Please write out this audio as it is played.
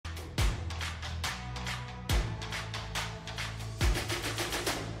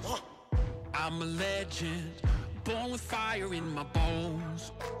I'm a legend, born with fire in my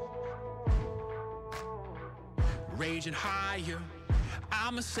bones. Raging higher,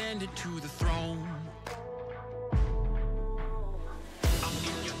 I'm ascending to the throne. I'm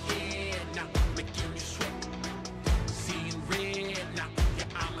in your head now, making you sweat. Seeing red now, yeah,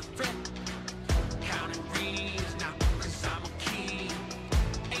 I'm a threat. Counting rings now, cause I'm a king.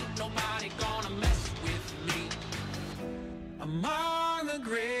 Ain't nobody gonna mess with me. Among the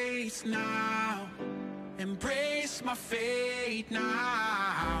greats now, embrace my fate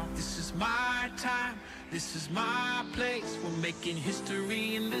now. This is my time, this is my place. We're making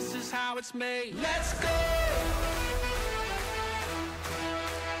history and this is how it's made. Let's go!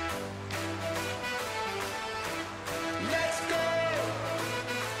 Let's go!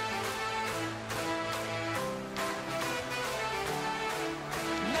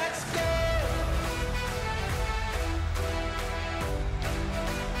 Let's go!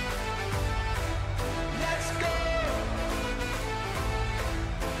 Let's go!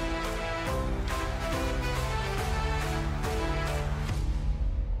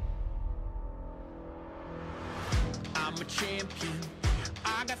 I'm a champion,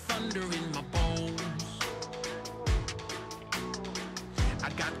 I got thunder in my bones. I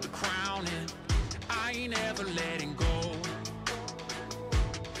got the crown and I ain't ever letting go.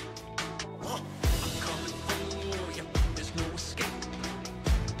 I'm coming for you, there's no escape.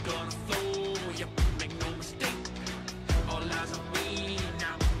 Gonna flow, you make no mistake. All eyes on me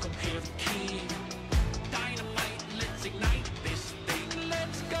now, come hear the king. Dynamite, let's ignite this thing.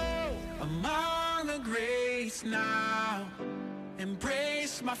 Let's go! Among the greats now,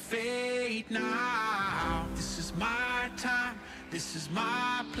 embrace my fate now. This is my time, this is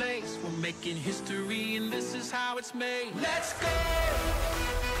my place. We're making history and this is how it's made. Let's go!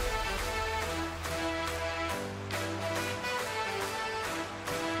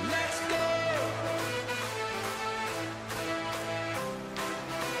 Let's go!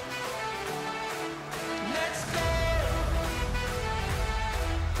 Let's go!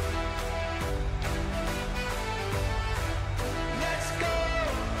 Let's go!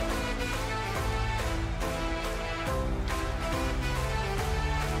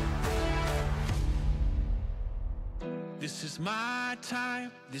 This is my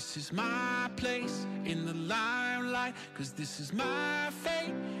time, this is my place in the limelight, cause this is my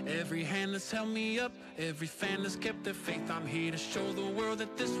fate. Every hand that's held me up, every fan that's kept their faith. I'm here to show the world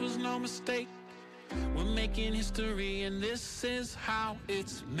that this was no mistake. We're making history and this is how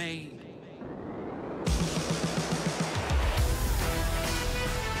it's made.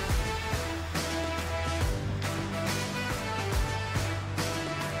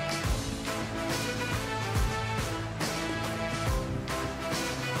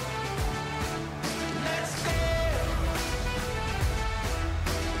 Let's go!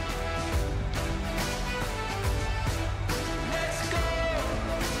 Let's go!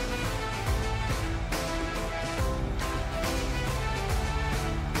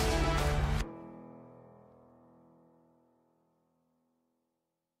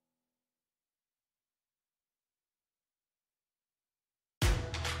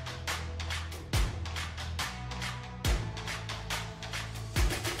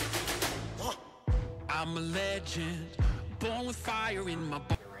 I'm a legend, born with fire in my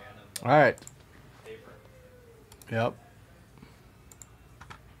bones. All right. Yep.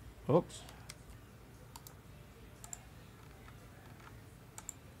 Oops.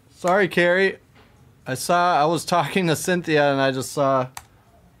 Sorry, Carrie. I was talking to Cynthia and I just saw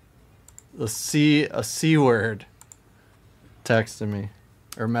a C word texting me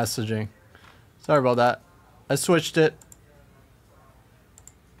or messaging. Sorry about that. I switched it.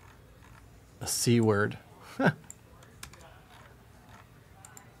 A C word.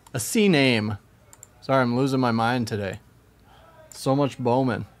 A C name. Sorry, I'm losing my mind today. So much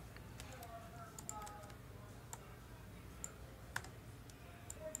Bowman.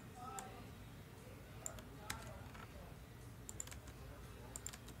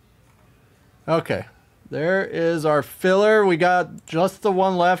 Okay. There is our filler. We got just the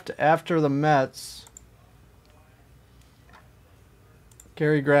one left after the Mets.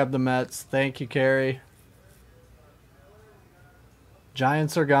 Carrie grabbed the Mets. Thank you, Carrie.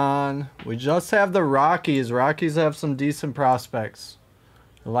 Giants are gone. We just have the Rockies. Rockies have some decent prospects.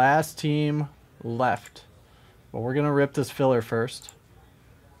 Last team left. But we're going to rip this filler first.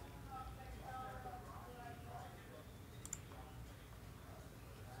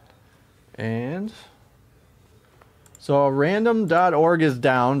 And so random.org is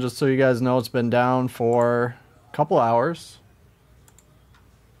down, just so you guys know. It's been down for a couple hours.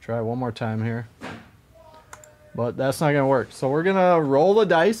 Try one more time here. But that's not going to work. So we're going to roll the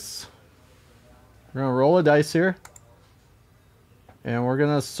dice. We're gonna roll a dice here. And we're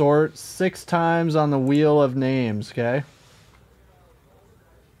gonna sort 6 times on the wheel of names, okay?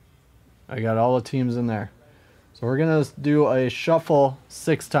 I got all the teams in there. So we're gonna do a shuffle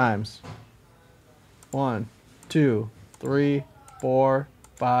 6 times. 1, 2, 3, 4,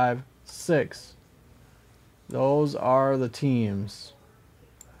 5, 6. Those are the teams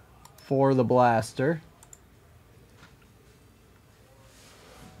for the blaster.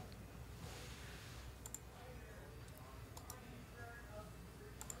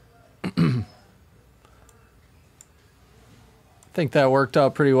 I think that worked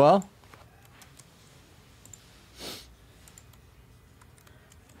out pretty well.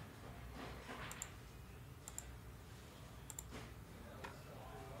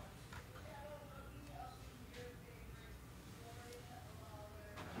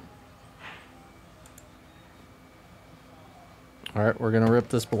 All right, we're gonna rip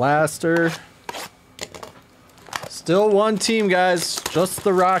this blaster. Still one team, guys. Just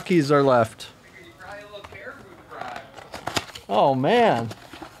the Rockies are left. Oh man!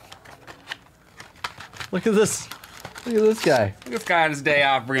 Look at this! Look at this guy. This guy on his day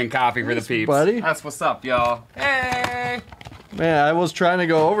off bringing coffee for the peeps. Buddy. That's what's up, y'all. Hey! Man, I was trying to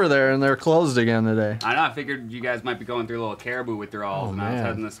go over there and they're closed again today. I know, I figured you guys might be going through a little caribou withdrawals, Oh, and I was man.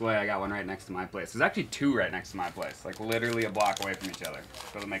 heading this way. I got one right next to my place. There's actually 2 right next to my place, like literally a block away from each other.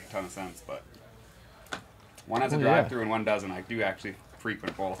 Doesn't make a ton of sense, but one has a Oh, yeah. drive-through and one doesn't. I do actually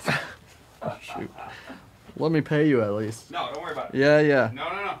frequent both. Shoot. Let me pay you at least. No, don't worry about it. Yeah, yeah. No,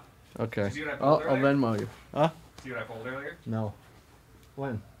 no, no. Okay. See what I I'll pulled earlier? Venmo you. Huh? See what I pulled earlier? No.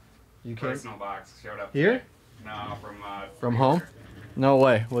 When? You can't. Personal box showed up Here? today. No, From home? No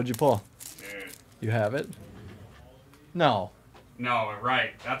way. What'd you pull? Dude. You have it? No. No,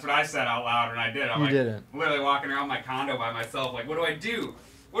 right. That's what I said out loud, and I did. I'm You like, didn't. literally walking around my condo by myself, like, what do I do?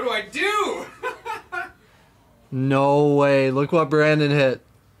 What do I do? No way. Look what Brandon hit.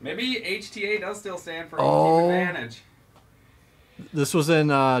 Maybe HTA does still stand for Oh. home team advantage. This was in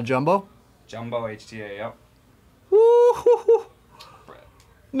Jumbo? Jumbo HTA, yep. Woo-hoo-hoo.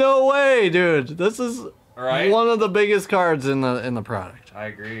 No way, dude. This is Right? one of the biggest cards in the product. I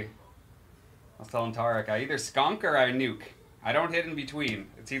agree. I was telling Tarek, I either skunk or I nuke. I don't hit in between.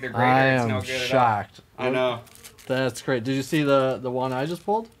 It's either great I or it's am no good shocked. at all. I know. That's great. Did you see the one I just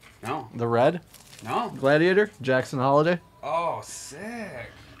pulled? No. The red No. Gladiator, Jackson Holiday. Oh, sick.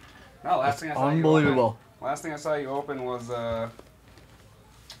 No, last thing I saw Unbelievable. Last thing I saw you open was, I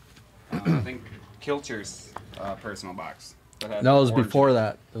think, Kilcher's personal box. That was orange. before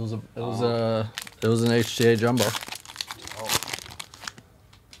that. It was an HTA jumbo Oh.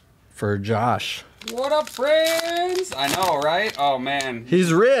 for Josh. What up, friends? I know, right? Oh man,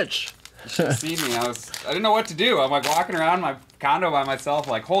 He's rich. see me. I didn't know what to do. I'm like walking around my condo by myself,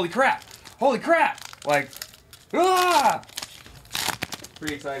 like, holy crap, like, ah!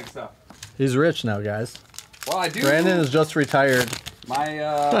 Pretty exciting stuff. He's rich now, guys. Well, I do. Brandon is just retired.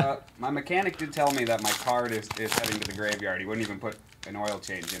 My my mechanic did tell me that my card is heading to the graveyard. He wouldn't even put an oil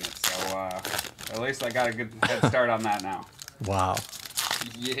change in it, so at least I got a good head start on that now. Wow,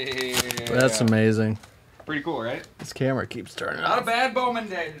 Yeah. that's amazing. Pretty cool, right? This camera keeps turning Not a off. bad Bowman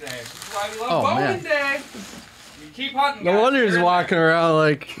day today. This is why we love Oh, Bowman man. Day. You keep hunting. No guys. wonder he's You're in walking there. around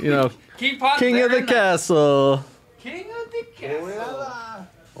like, you know, Keep hunting. king of They're the in there. castle. King of the castle.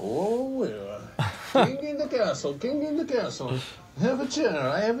 Oh, yeah. King in the castle, king in the castle. Have a chair,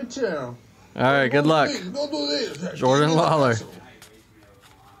 I have a chair. All right, good luck. Go do this. Jordan King in the Lawler. castle.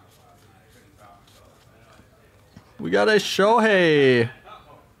 We got a Shohei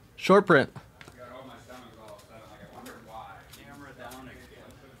short print.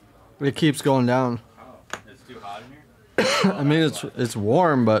 It keeps going down. It's too hot in here. I mean, it's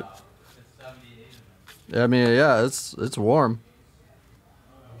warm, but I mean, yeah, it's warm.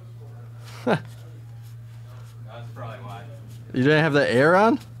 That's probably why. You didn't have the air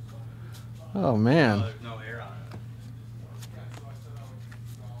on? Oh man. There's no air on it.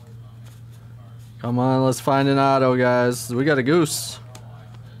 Come on, let's find an auto, guys. We got a goose.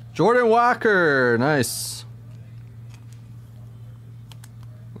 Jordan Walker, nice.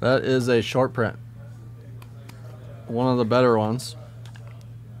 That is a short print. One of the better ones.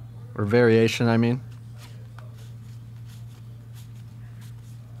 Or variation, I mean.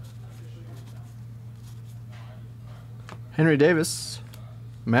 Henry Davis.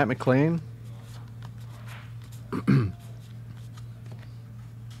 Matt McLean.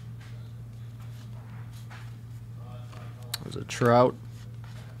 There's a Trout.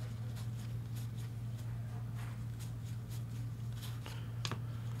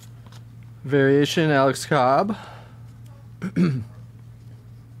 Variation, Alex Cobb.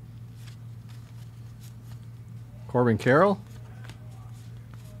 Corbin Carroll.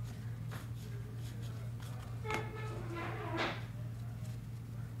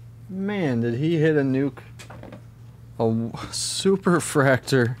 Man, did he hit a nuke? A super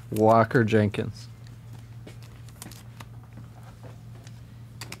fractor Walker Jenkins.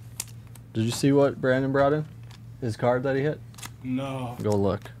 Did you see what Brandon brought in? His card that he hit? No. Go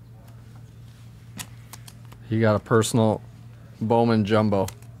look. He got a personal Bowman jumbo.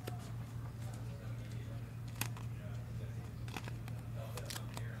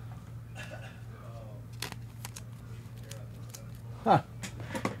 Huh.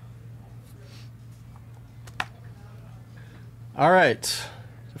 All right.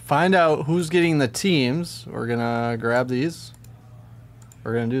 To find out who's getting the teams, we're going to grab these.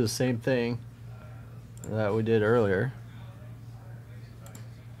 We're going to do the same thing that we did earlier.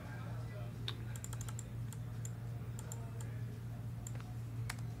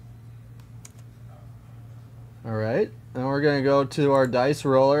 All right. Then we're going to go to our dice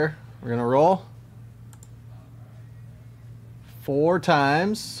roller. We're going to roll 4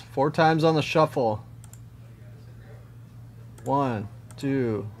 times. 4 times on the shuffle. 1,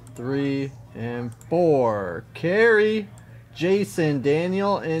 2, 3, and 4. Carrie, Jason,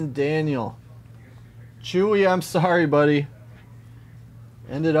 Daniel, and Daniel. Chewy, I'm sorry, buddy.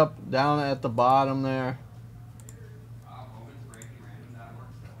 Ended up down at the bottom there.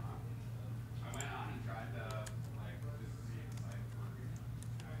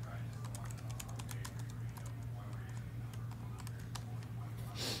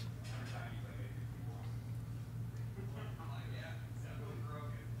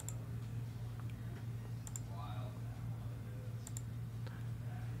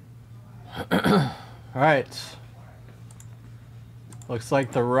 All right. Looks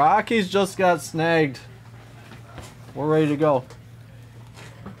like the Rockies just got snagged. We're ready to go.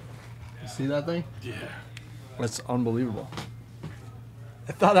 You see that thing? Yeah. That's unbelievable.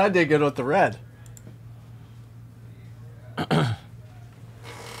 I thought I did good with the red. All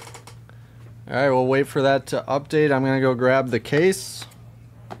right, we'll wait for that to update. I'm going to go grab the case.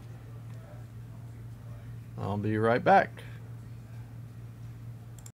 I'll be right back.